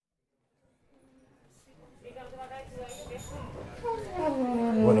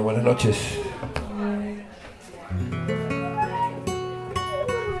Bueno, buenas noches.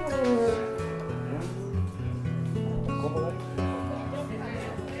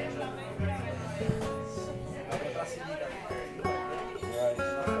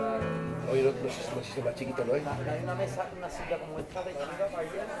 Oye, no sé si más chiquito no hay. Hay una mesa, una silla como esta de chica para ir.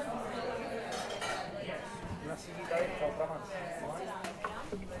 Una sillita de esta, otra más.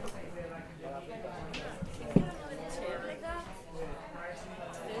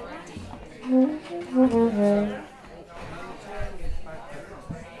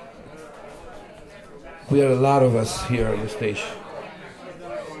 We are a lot of us here on the stage.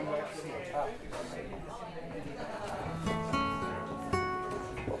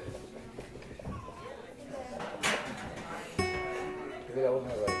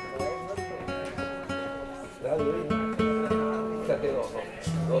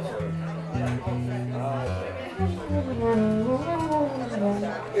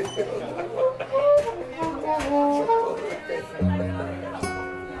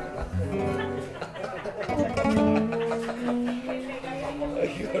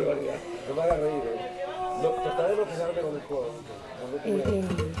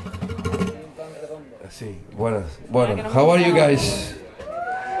 Sí, buenas. Bueno, how are you guys?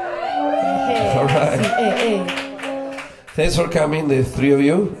 All right. Thanks for coming, the three of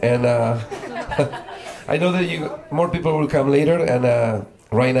you, and I know that more people will come later, and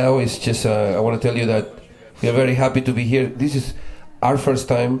right now it's just I want to tell you that we are very happy to be here. This is our first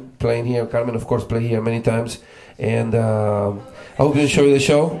time playing here. Carmen, of course, played here many times, and I hope you enjoy the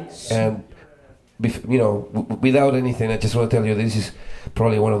show. And without anything, I just want to tell you this is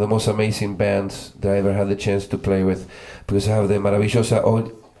probably one of the most amazing bands that I ever had the chance to play with, because I have the maravillosa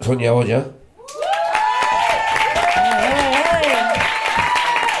Sonia olla.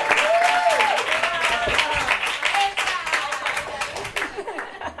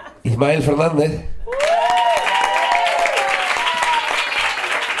 Ismael Fernadez.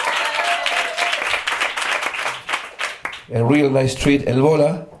 A real nice treat, el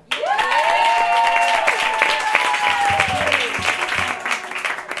bola.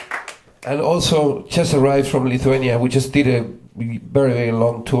 And also just arrived from Lithuania. We just did a very, very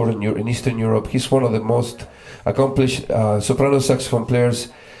long tour in Eastern Europe. He's one of the most accomplished soprano saxophone players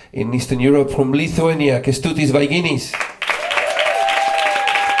in Eastern Europe from Lithuania, Kestutis, Vaiginis.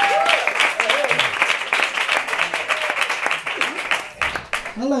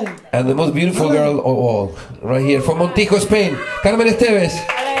 Hello. And the most beautiful girl of all, right here from Montijo, Spain, Carmen Estevez.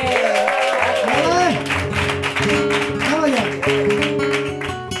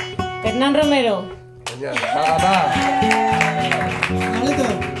 Hernan Romero. Carlito,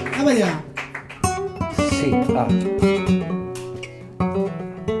 dame ya. Sí,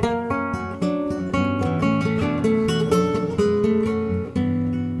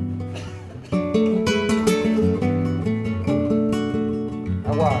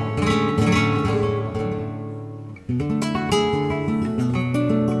 Agua.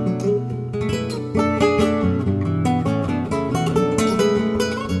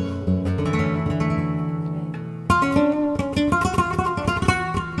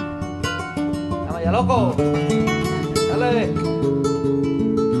 ¡Vamos ya, loco!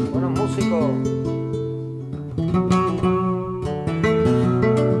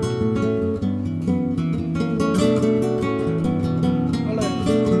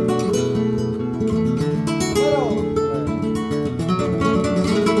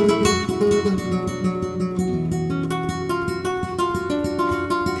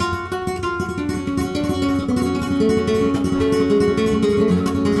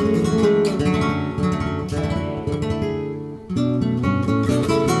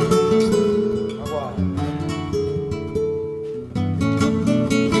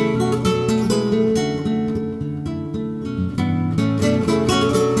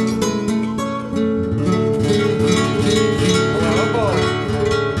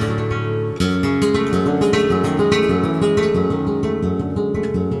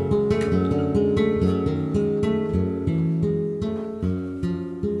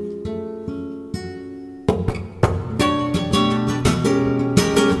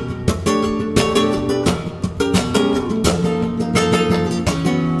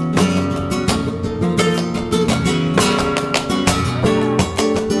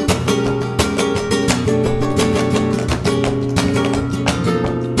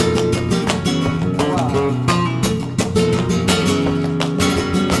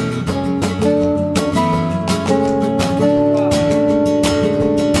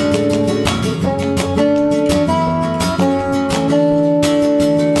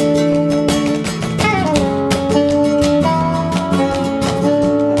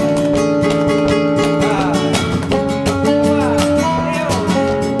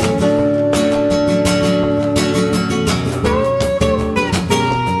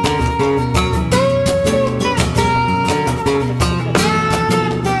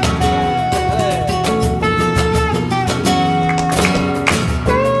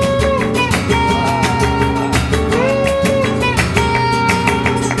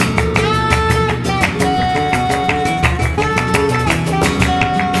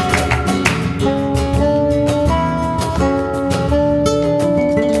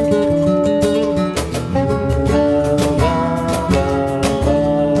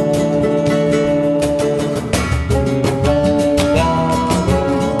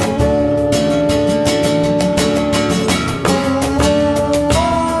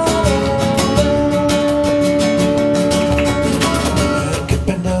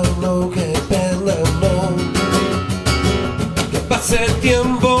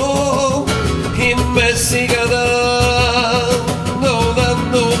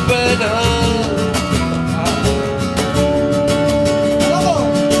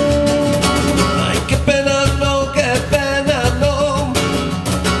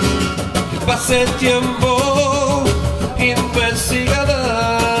 tiempo investiga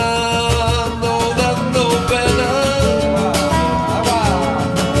dando pena.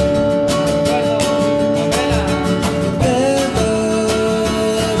 Pena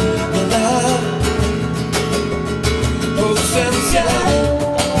me da tu ausencia.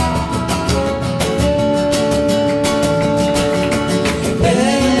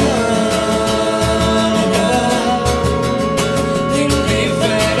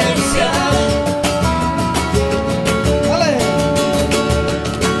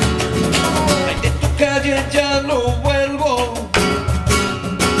 Ya no vuelvo,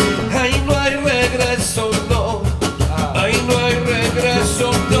 ahí no hay regreso, no, ahí no hay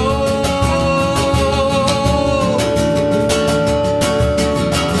regreso, no.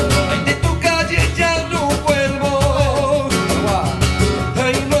 Ay, de tu calle ya no vuelvo,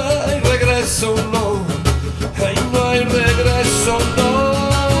 ahí no hay regreso, no, ahí no hay regreso, no.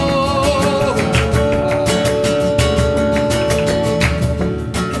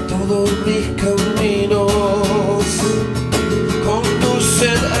 Todos mis caminos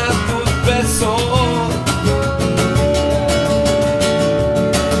conducen a tus besos.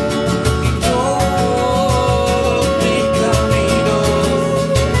 Y todos mis caminos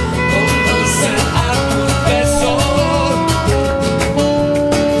conducen a tus besos.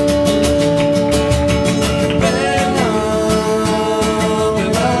 Pena me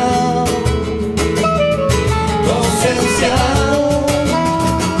da tu ausencia.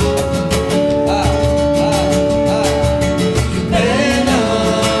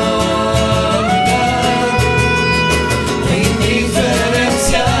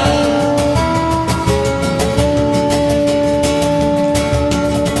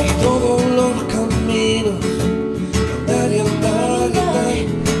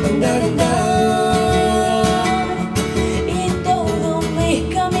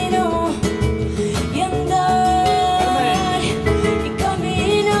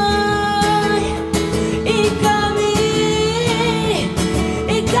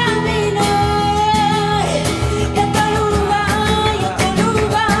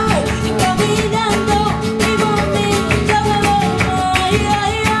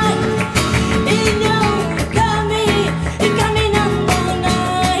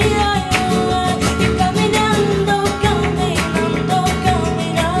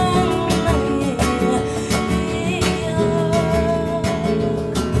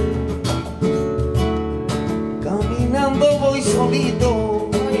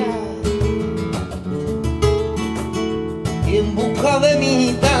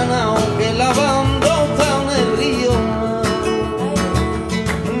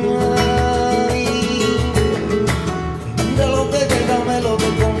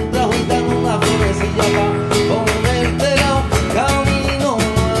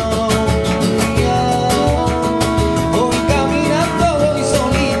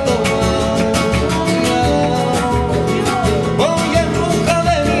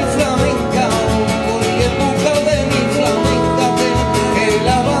 Que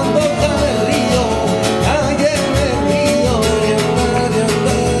la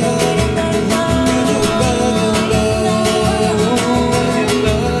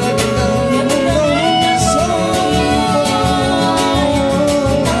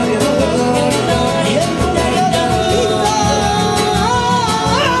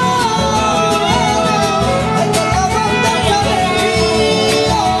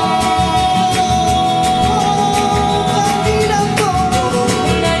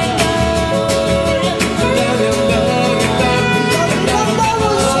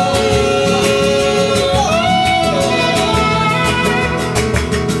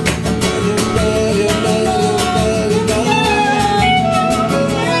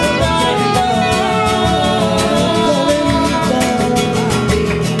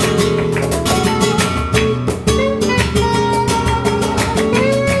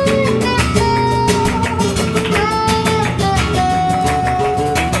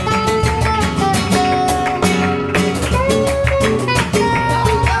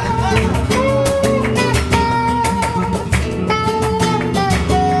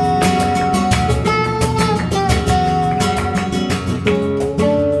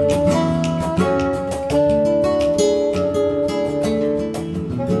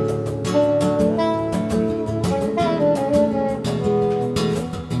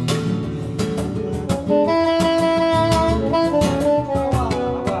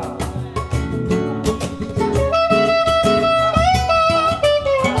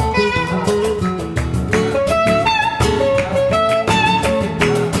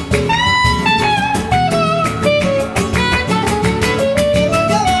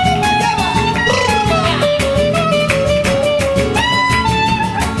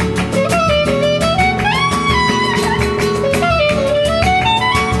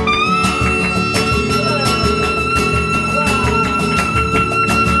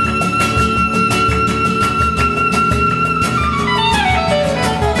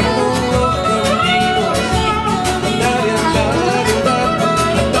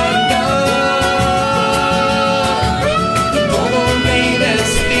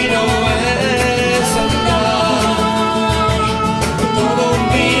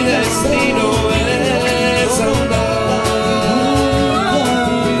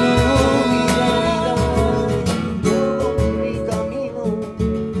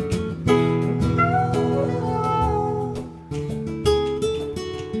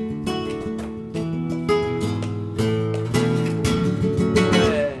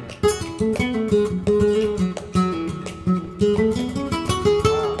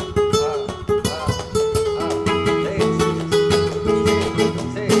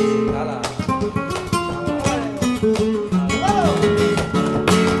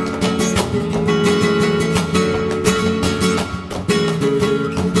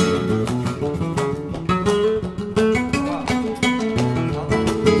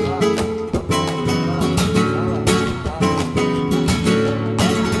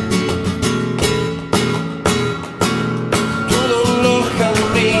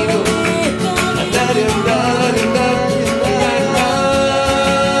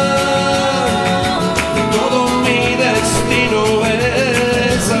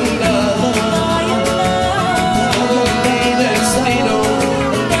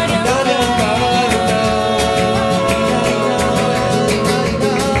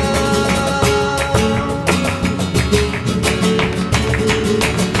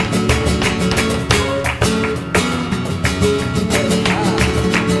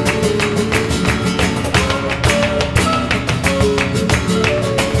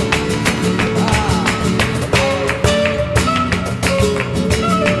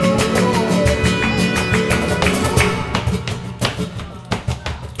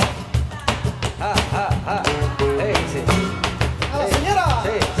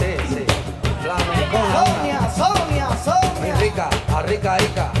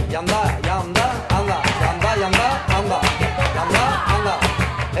Venga, y anda, anda, anda, y anda, y anda, anda, y anda, anda.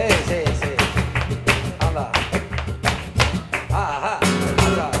 Sí, sí. Anda. Ajá,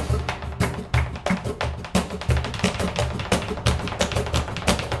 anda.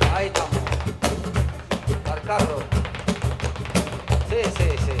 Ahí estamos. Al carro. Sí.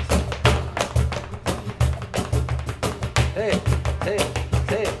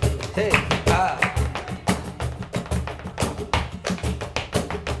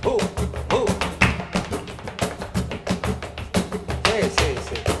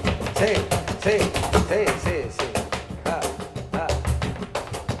 Sí. Ah. Sí.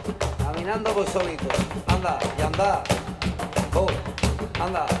 Caminando voy solito. Anda, y anda.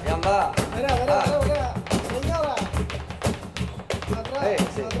 Anda, y anda. Mira. Señora. Atrás.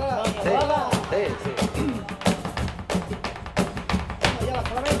 Sí. Allá la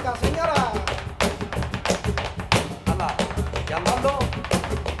flamenca, señora. Anda, y andando.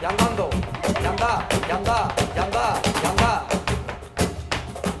 Y anda.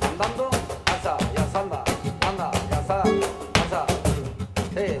 Andando, asa, ya anda. Anda, ya asa.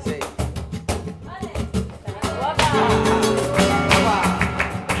 Sí.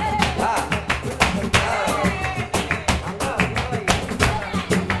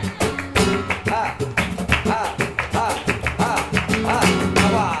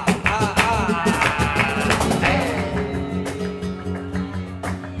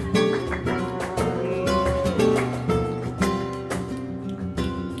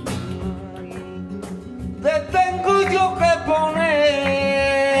 Te tengo yo que poner.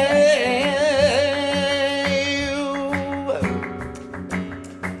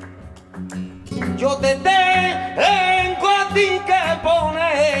 Yo te tengo a ti que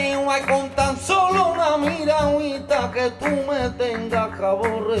poner. Ay, con tan solo una miradita que tú me tengas que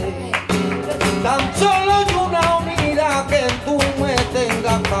aborrer. Tan solo y una mira que tú me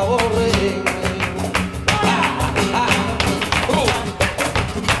tengas que aborrer.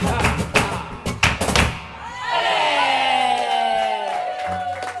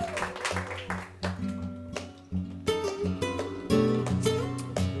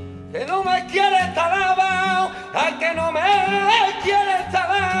 Que no me quiere estar lavado, ay que no me quiere estar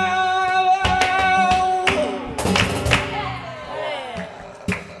lavado.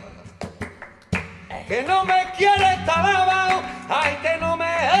 Que no me quiere estar lavado, ay que no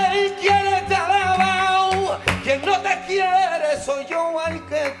me quiere estar lavado. Quien no te quiere soy yo, ay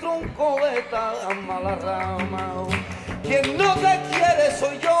que tronco de esta mala rama. Quien no te quiere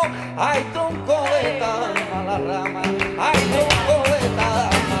soy yo, ay tronco de esta mala rama, ay tronco de esta mala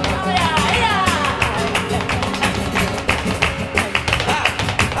rama.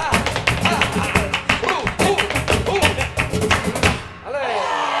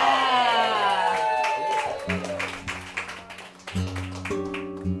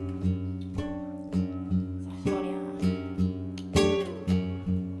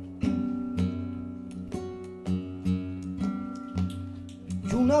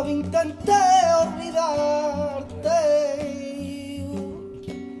 Una vez intenté olvidarte,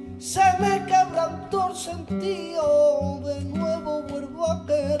 se me quebrantó el sentido, de nuevo vuelvo a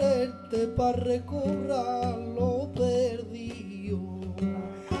quererte para recobrar lo perdido.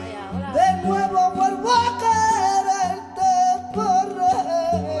 De nuevo vuelvo a quererte para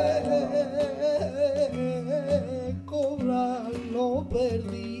recobrar lo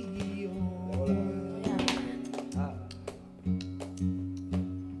perdido.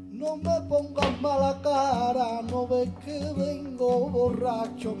 No me pongas mala cara, no ves que vengo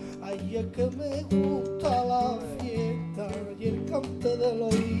borracho. Ay, es que me gusta la fiesta y el cante de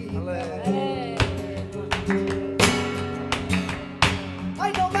los hijos.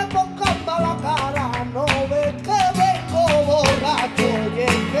 Ay, no me pongas mala cara, no ves que vengo borracho. Y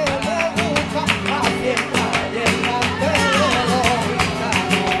es que me gusta la fiesta y el cante de los hijos.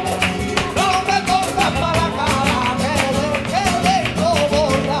 No me pongas mala cara, no ves que vengo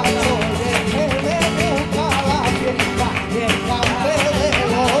borracho.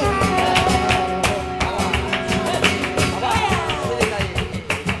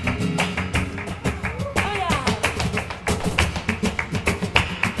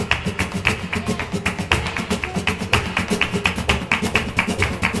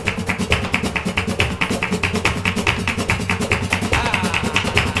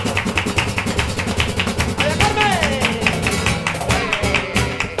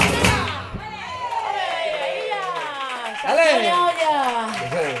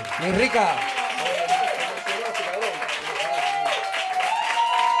 Mi rica.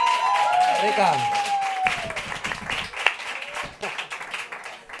 Rica.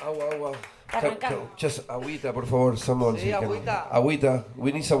 Agua. Just agüita, por favor, someone. Sí, agüita. Agüita.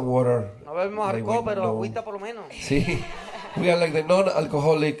 We need some water. No bebemos Like alcohol, we pero know. agüita por lo menos. Sí. We are like the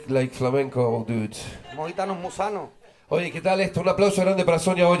non-alcoholic, like flamenco dudes. Mohitanos musanos. Oye, ¿qué tal esto? Un aplauso grande para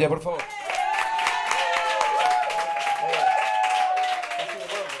Sonia Olla, por favor.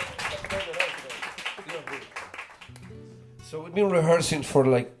 So we've been rehearsing for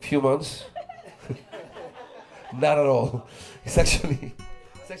like few months. Not at all. It's actually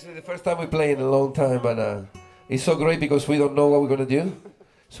the first time we play in a long time, and it's so great because we don't know what we're gonna do,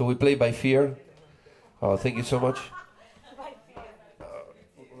 so we play by fear. Oh, thank you so much.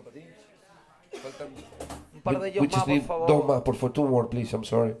 Un par de ellos We más, just por need favor. dos más, por favor, two more, please. I'm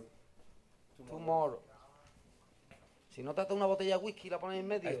sorry. Two more. Si no trata una botella de whisky y la pones en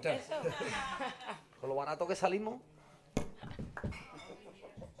medio. Con lo barato que salimos.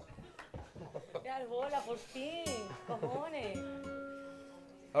 Ya, bola, por fin. Cojones.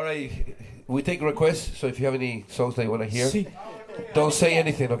 All right, we take requests, so if you have any songs that you want to hear, Sí. don't say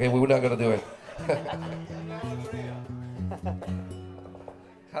anything, okay? We're not gonna do it.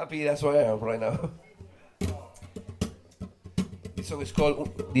 Happy, that's where I am right now. This song is called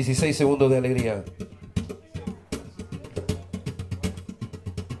 16 Segundos de Alegría.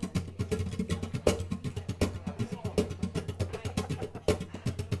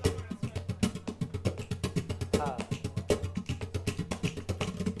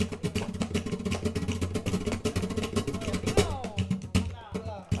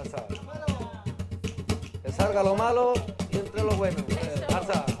 Que salga lo malo y entre lo bueno.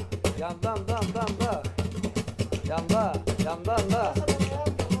 Alza. Yam, dam, dam, dam, dam. Yam, da, yam, dam, da.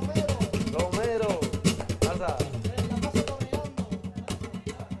 Romero. Alza.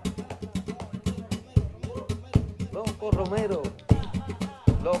 Loco Romero.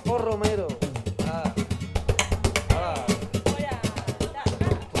 Loco Romero. Ah. Ah.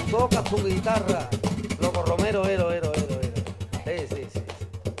 Tú tocas tu guitarra. Loco Romero, ero. Sí, sí, sí.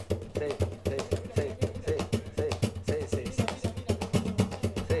 Sí, sí, sí, sí, sí, sí, sí, sí.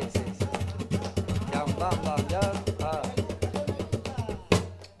 Sí, sí, sí. Yam, bam, bam, ya. Ah.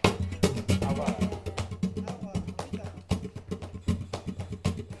 Agua.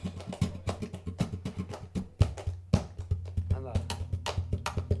 Anda.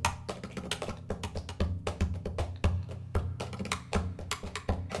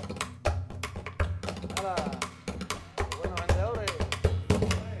 Hala. Buenos vendedores.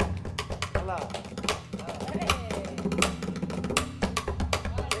 Hala.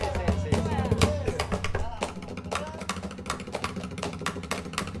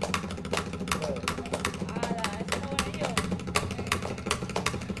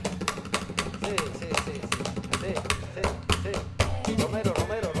 Sí, sí, sí. Sí, sí, sí, sí, sí, sí. Romero.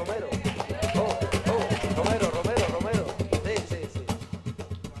 Oh, Romero. Sí, sí, sí.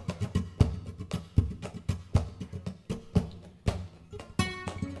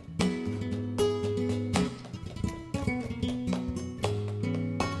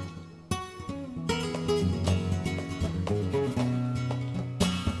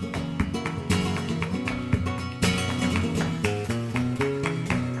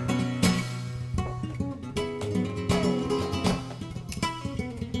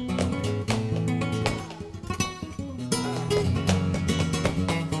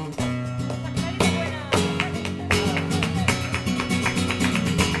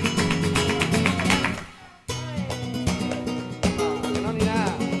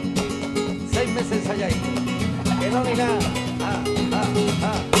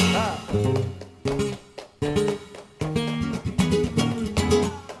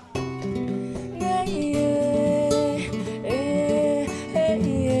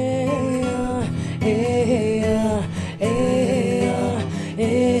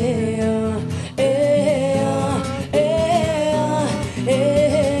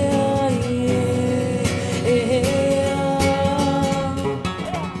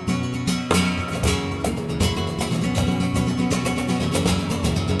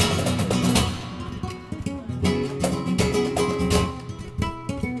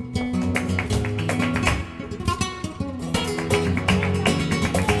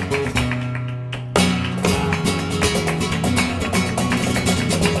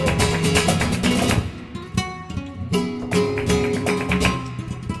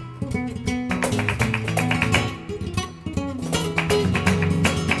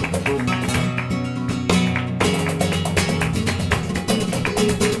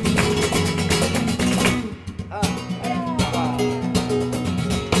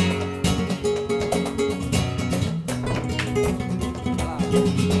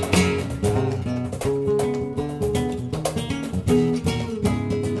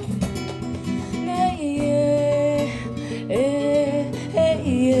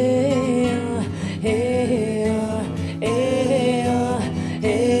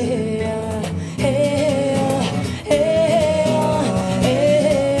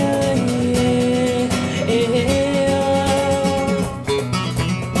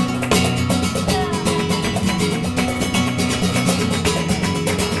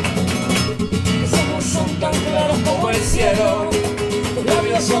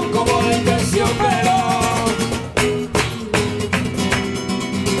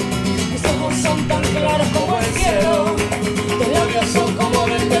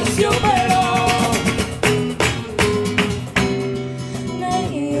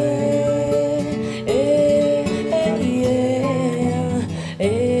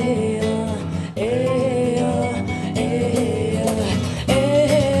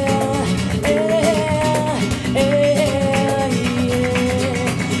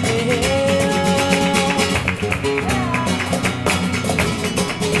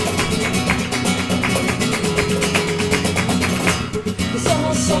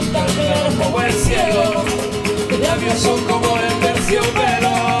 labios son como el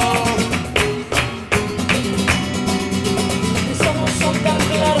terciopelo. Tus ojos son tan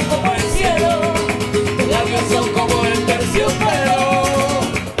claros como el cielo. Tus labios son como el terciopelo.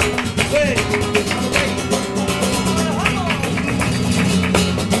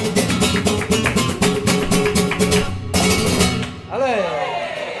 ¡Ale!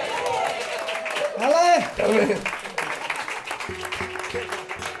 ¡Ale! Carmen.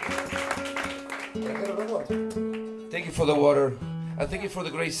 Thank you for the water. And thank you for the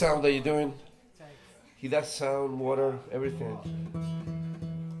great sound that you're doing. He does sound, water, everything.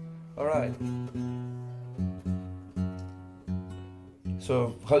 All right.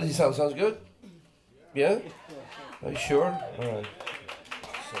 So, how does it sound? Sounds good? Yeah? Are you sure? All right.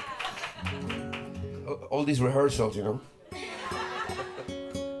 So, all these rehearsals, you know.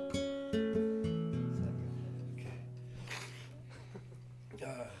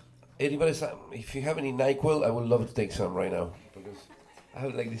 Anybody, if you have any NyQuil, I would love to take some right now because I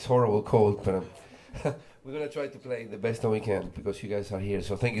have like this horrible cold, but we're gonna try to play the best that we can because you guys are here.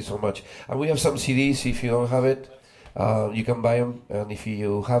 So thank you so much. And we have some CDs. If you don't have it, you can buy them, and if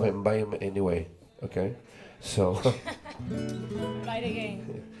you haven't, buy them anyway. Okay, so Right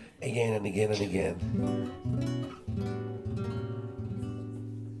again. again and again and again.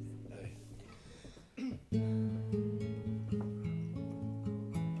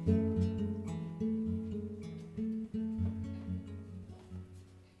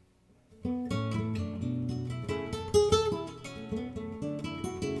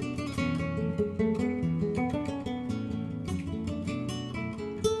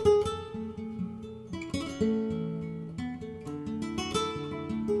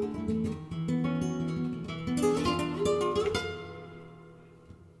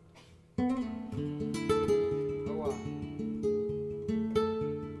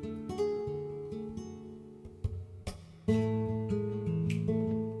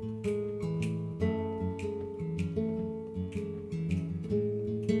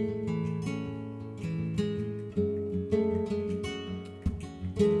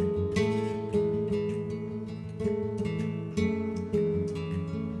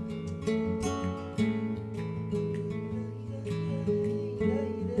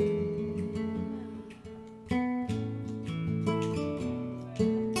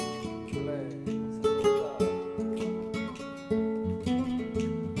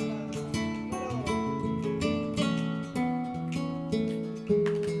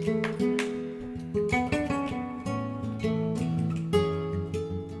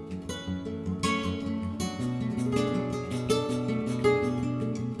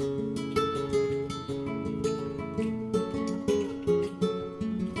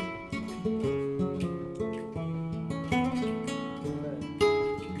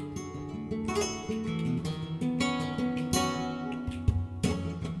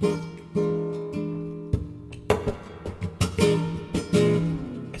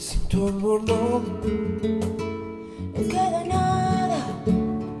 Tu amor no queda nada.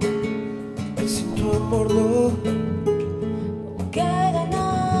 Sin tu amor no Queda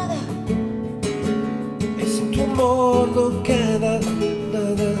nada. Sin tu amor no queda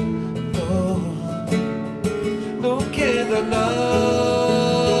nada. No, no queda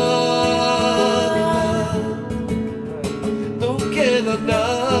nada. No queda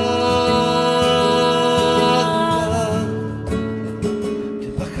nada.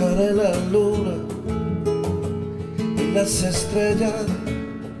 La luna y las estrellas,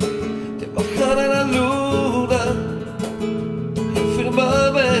 te bajará la luna y el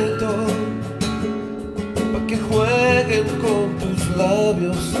firmamento para que jueguen con tus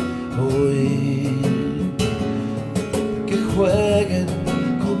labios hoy, que jueguen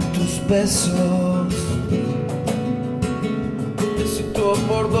con tus besos. Y si tu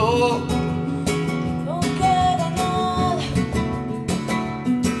amor no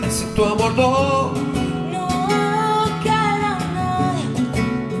tu amor no queda nada.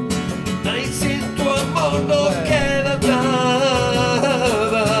 Ay, sin tu amor no queda nada.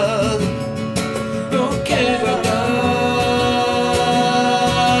 No queda nada.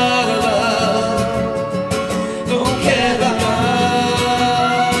 No queda nada.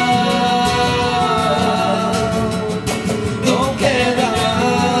 No queda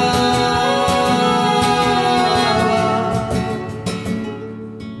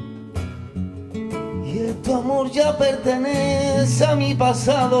Tu amor ya pertenece a mi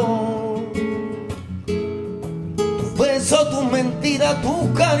pasado. Tu beso, tu mentira,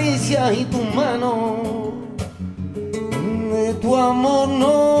 tu caricia y tu mano. De tu amor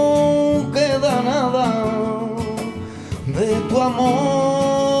no queda nada. De tu amor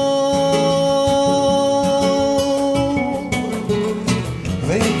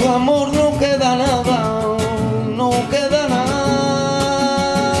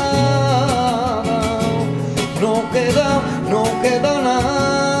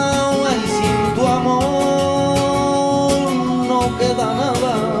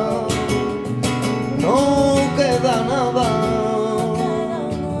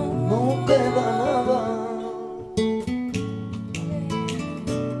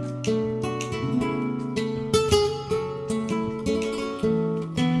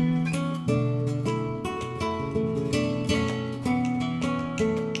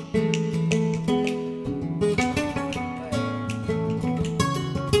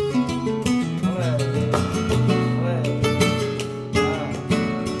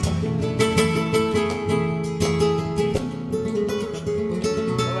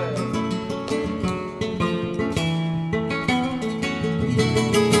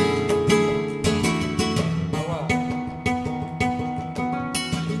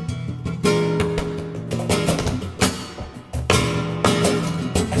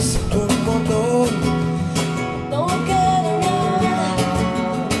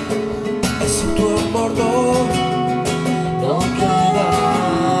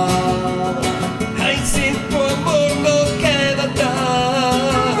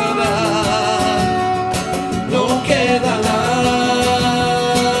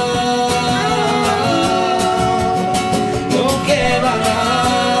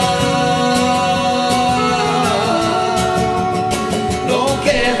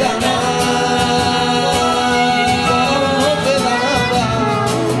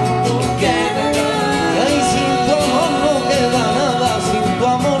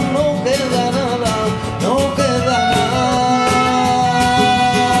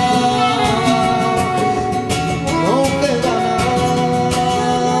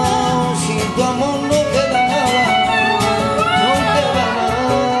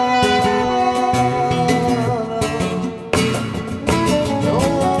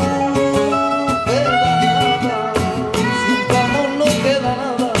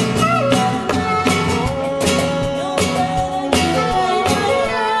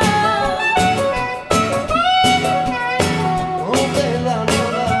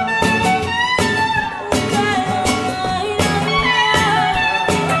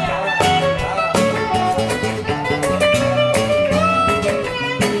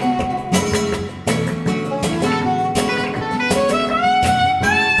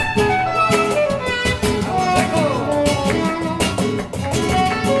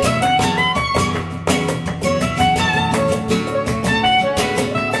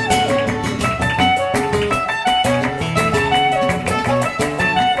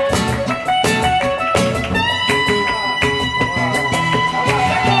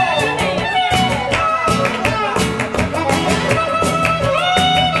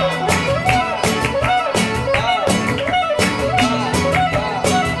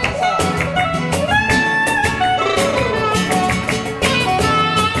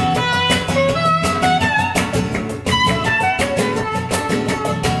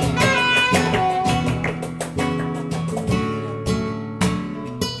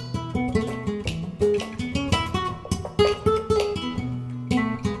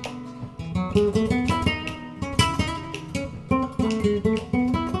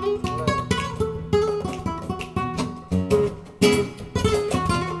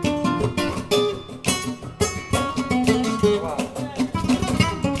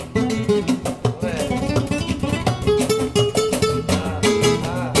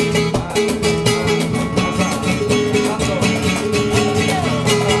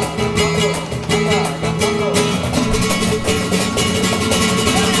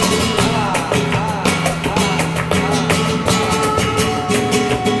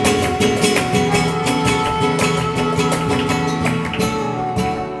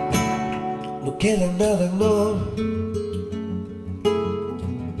queda nada, no.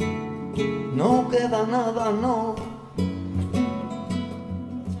 No queda nada, no.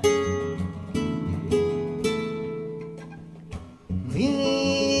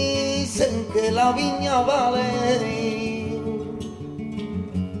 Dicen que la viña vale.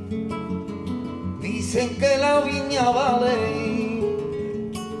 Dicen que la viña vale.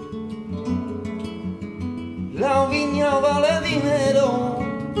 La viña vale dinero.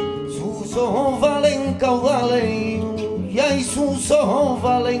 Sus ojos valen caudales. Y ahí sus ojos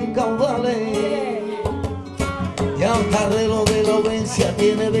valen caudales. Y hasta reloj de la obencia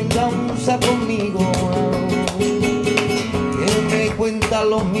tiene venganza conmigo. Que me cuenta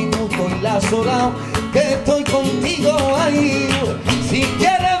los minutos y las horas que estoy contigo. Ay, si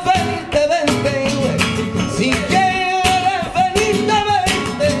quieres venirte, vente. Si quieres venirte,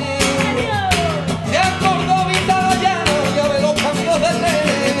 vente. De a Cordovita a la llana, ya ve los caminos de tren.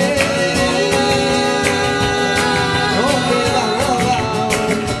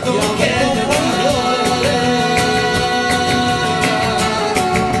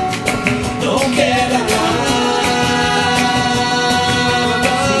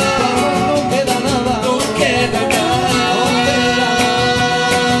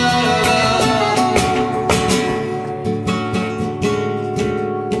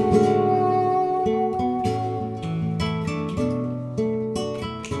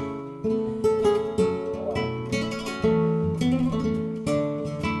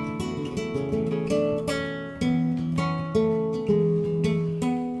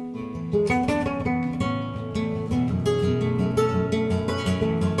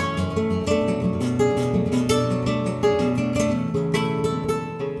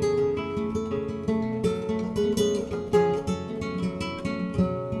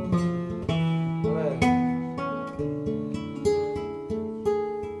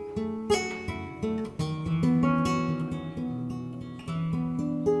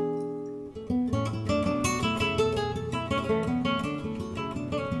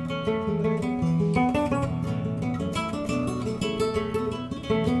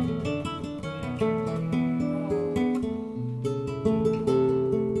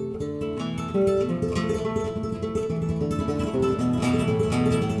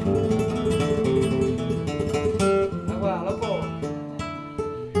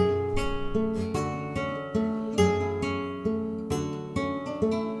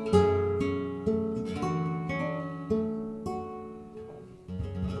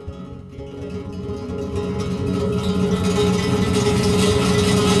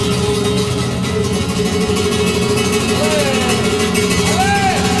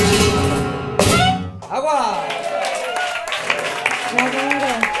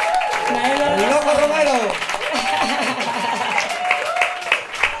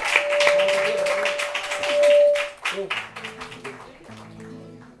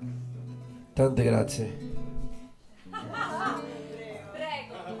 Tante grazie.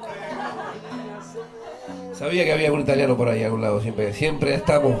 Sabía que había un italiano por ahí a un lado, siempre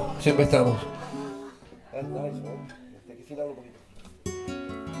estamos.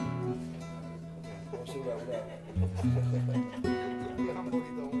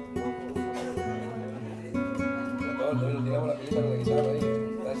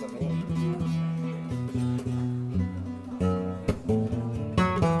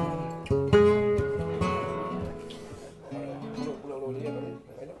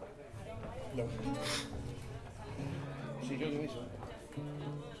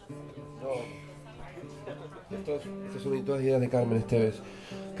 Estas son todas ideas de Carmen Estevez.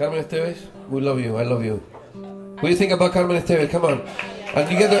 Carmen Estevez, we love you, I love you. What do you think about Carmen Estevez? Come on. And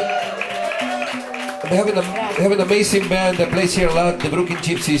you get they have an amazing band that plays here a lot, the Brooklyn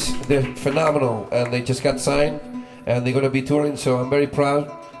Gypsies. They're phenomenal, and they just got signed, and they're going to be touring, so I'm very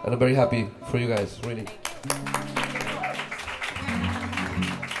proud, and I'm very happy for you guys, really.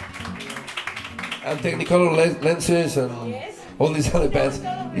 And Technicolor lenses, and all these other bands.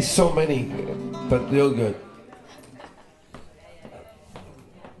 There's so many, but they're all good.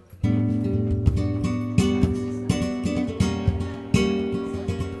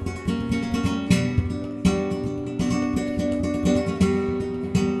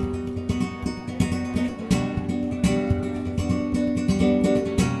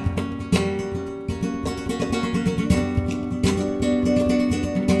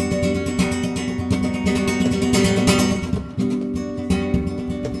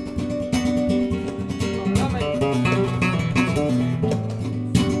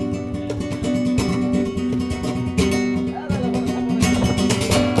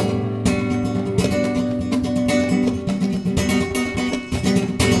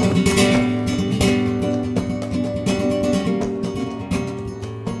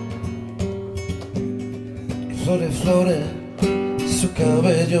 flores su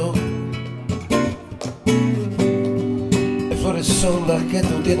cabello. ¿Qué flores son las que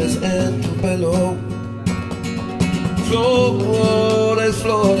tú tienes en tu pelo? Flores,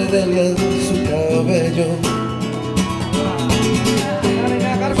 flores de su cabello.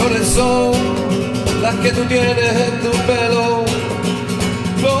 Flores son las que tú tienes en tu pelo.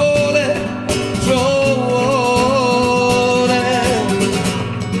 Flores, flores.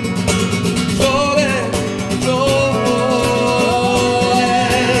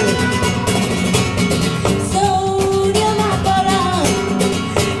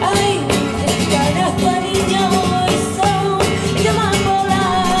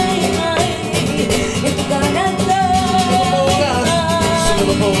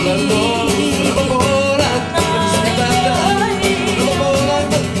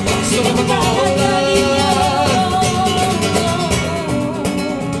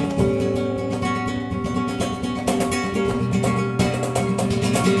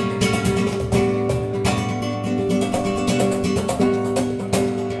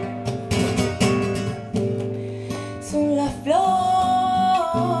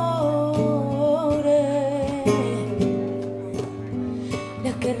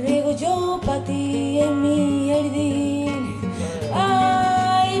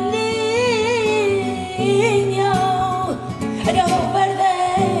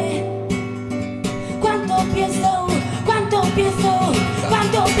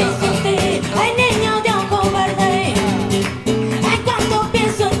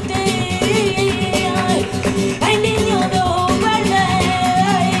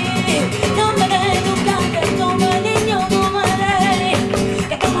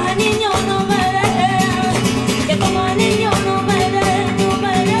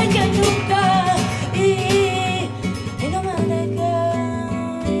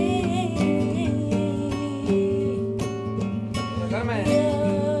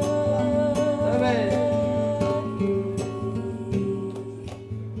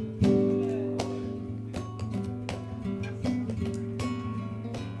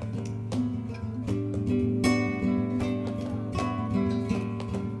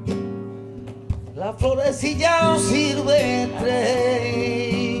 La florecilla silvestre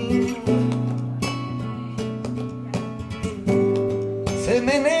se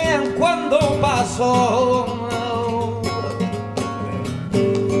menean cuando paso.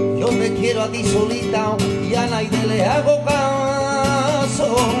 Yo te quiero a ti solita y a nadie le hago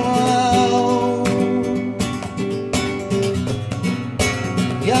caso.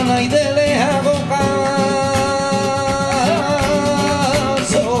 Y a nadie le hago caso.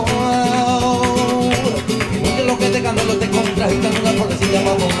 Cuando te compras y te una florecilla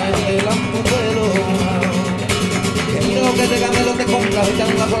para ponerte en tu pelo. Que mira lo que te camelo, te compras y te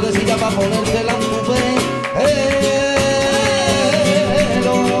una florecilla para ponerte en tu pelo.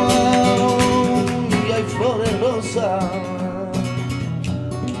 Y hay flores rosas.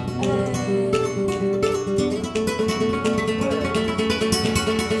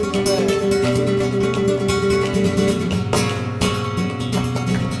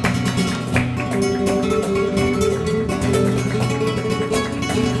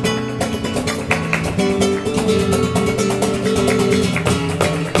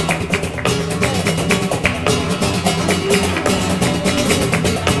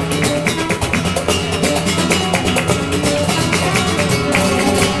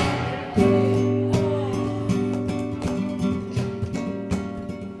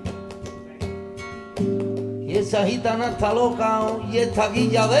 Esa gitana está loca y esta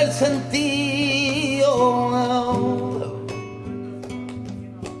guilla del sentido.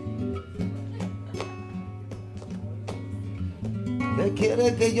 Que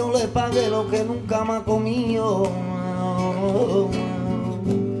quiere que yo le pague lo que nunca me ha comido.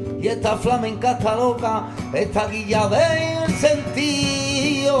 Y esta flamenca está loca, esta guilla del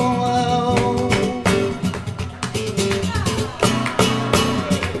sentido.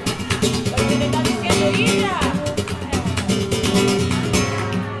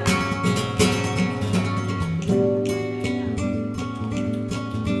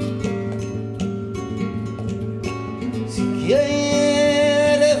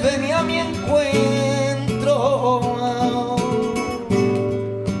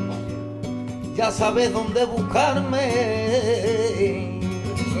 Sabes dónde buscarme.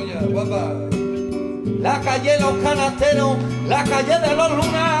 Sonia, guapa. La calle Los Canasteros, la calle de los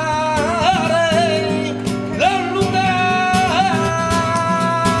lunares, los lunares.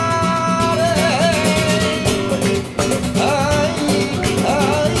 Ay,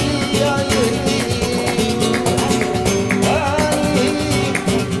 ay, ay, ay,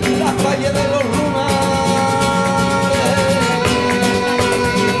 la calle de los lunares.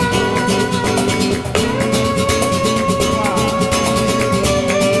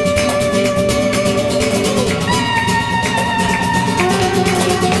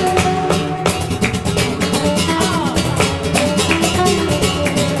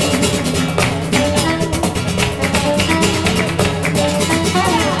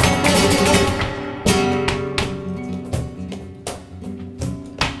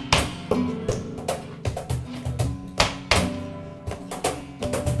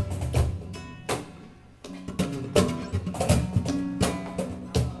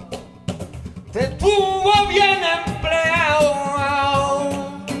 te tuvo bien empleado.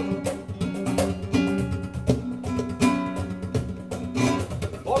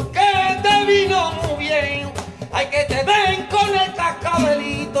 Porque te vino muy bien. Hay que te den con el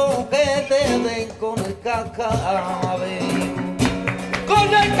cascabelito, que te den con el cascabelito.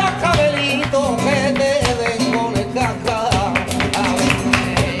 Con el cascabelito, que te den con el cascabelito.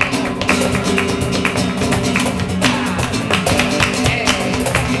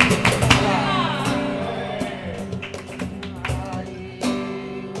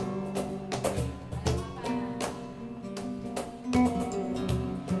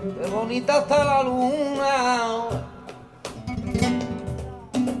 Qué bonita está la luna.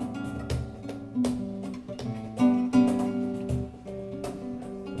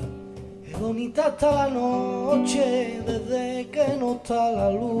 Qué bonita está la noche desde que no está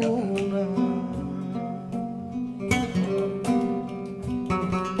la luna.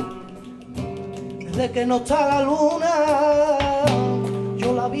 Desde que no está la luna,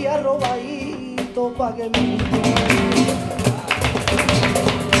 yo la había robadito pa' que me...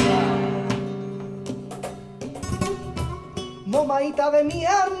 Momaita de mi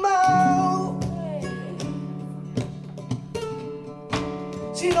alma,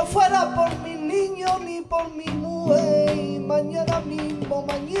 si no fuera por mis niños ni por mi mujer, mañana mismo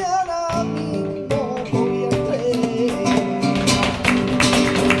voy a creer.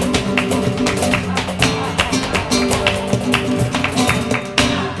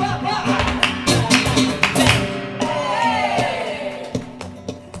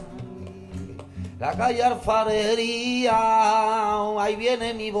 La calle Alfarería, ahí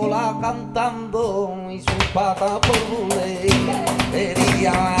viene mi bola cantando y sus patas por bulería.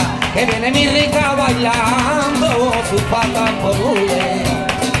 Que viene mi rica bailando, sus patas por bulería.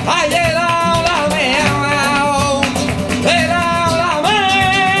 Ay, de la mea, de la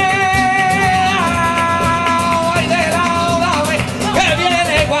mea, ay, de la mea, que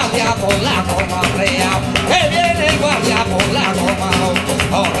viene guardia por la comarrea, que viene guardia por la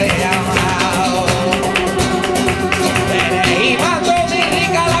comarrea. Y mando mi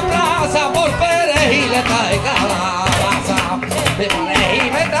rica a la plaza por perejil le trae calabaza. Y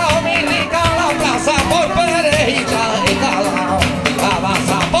me trajo mi rica a la plaza por perejil trae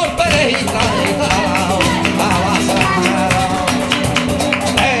calabaza. Por perejil trae calabaza.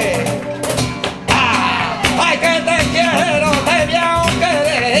 Ay, que te quiero, te vi aunque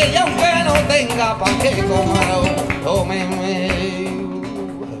ella, aunque no tenga pa' que comer, tómeme.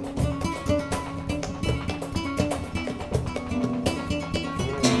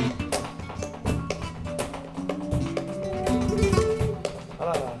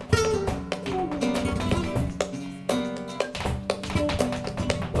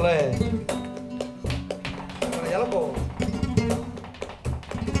 Ya lo puedo.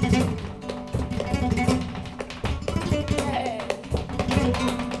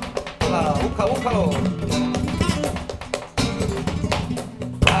 Hola, búscalo.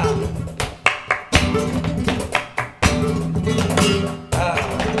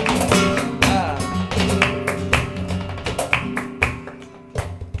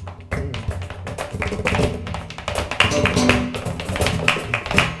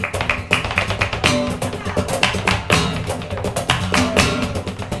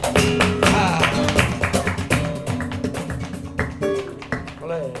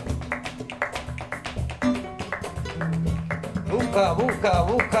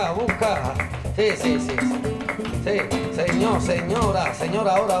 Busca. Sí.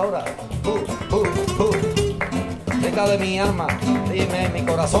 Señora, ahora. Rica de mi alma, dime mi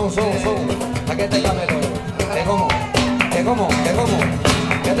corazón son. ¿A qué te camelo yo? ¿Qué como?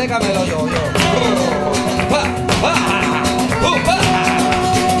 ¿Qué te camelo yo?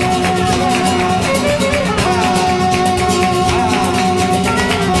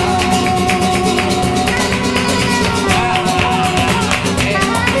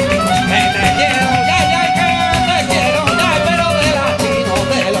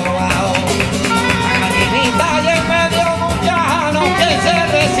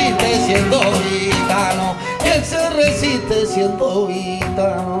 Siendo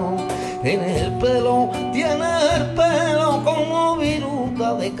gitano, tiene el pelo como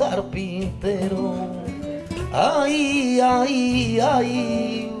viruta de carpintero. Ay, ay,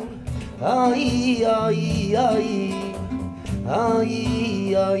 ay, ay, ay, ay, ay,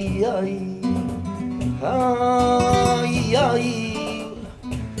 ay, ay, ay, ay,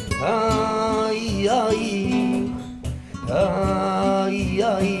 ay, ay,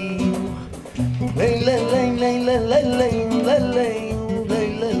 ay.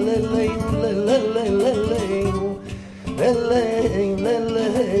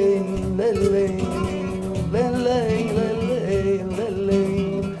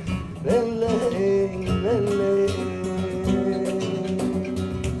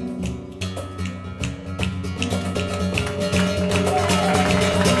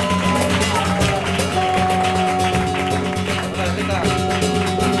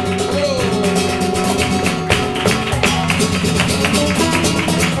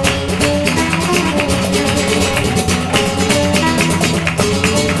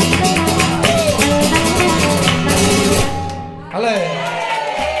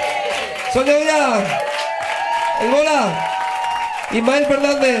 Sonia, el bola, Ismael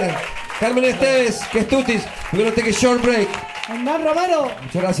Fernadez, Carmen Estevez, Kestutis. We're gonna take a short break. Hernan Romero.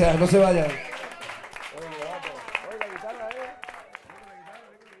 Muchas gracias, no se vayan.